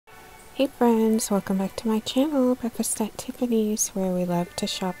Hey friends, welcome back to my channel, Breakfast at Tiffany's, where we love to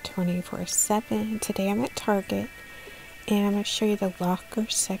shop 24/7. Today I'm at Target and I'm going to show you the locker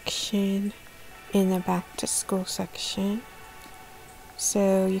section in the back to school section.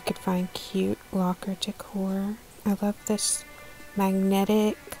 So you could find cute locker decor. I love this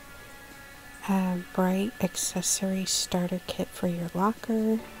magnetic bright accessory starter kit for your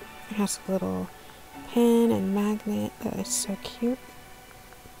locker. It has a little pin and magnet that is so cute.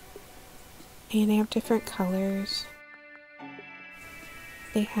 And they have different colors.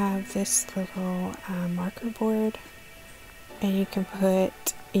 They have this little marker board, and you can put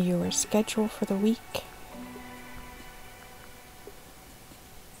your schedule for the week.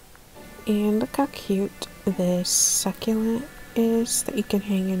 And look how cute this succulent is that you can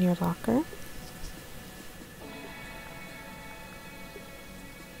hang in your locker.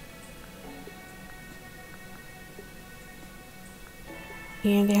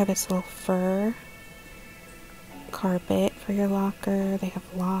 And they have this little fur carpet for your locker. They have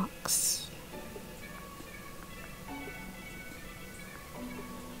locks.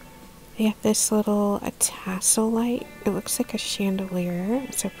 They have this little tassel light. It looks like a chandelier.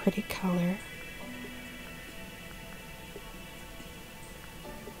 It's a pretty color.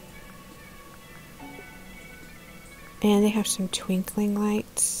 And they have some twinkling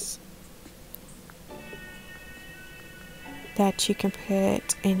lights that you can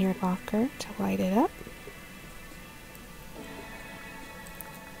put in your locker to light it up.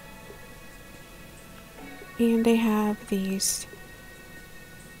 And they have these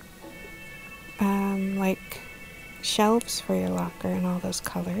like shelves for your locker in all those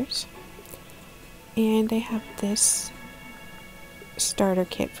colors. And they have this starter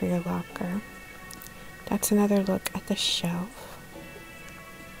kit for your locker. That's another look at the shelf.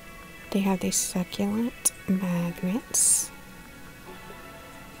 They have these succulent magnets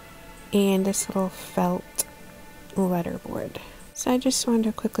and this little felt letterboard. So I just wanted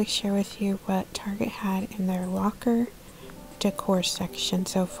to quickly share with you what Target had in their locker decor section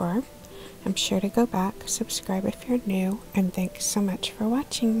so far. I'm sure to go back, subscribe if you're new, and thanks so much for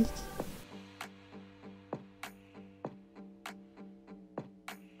watching.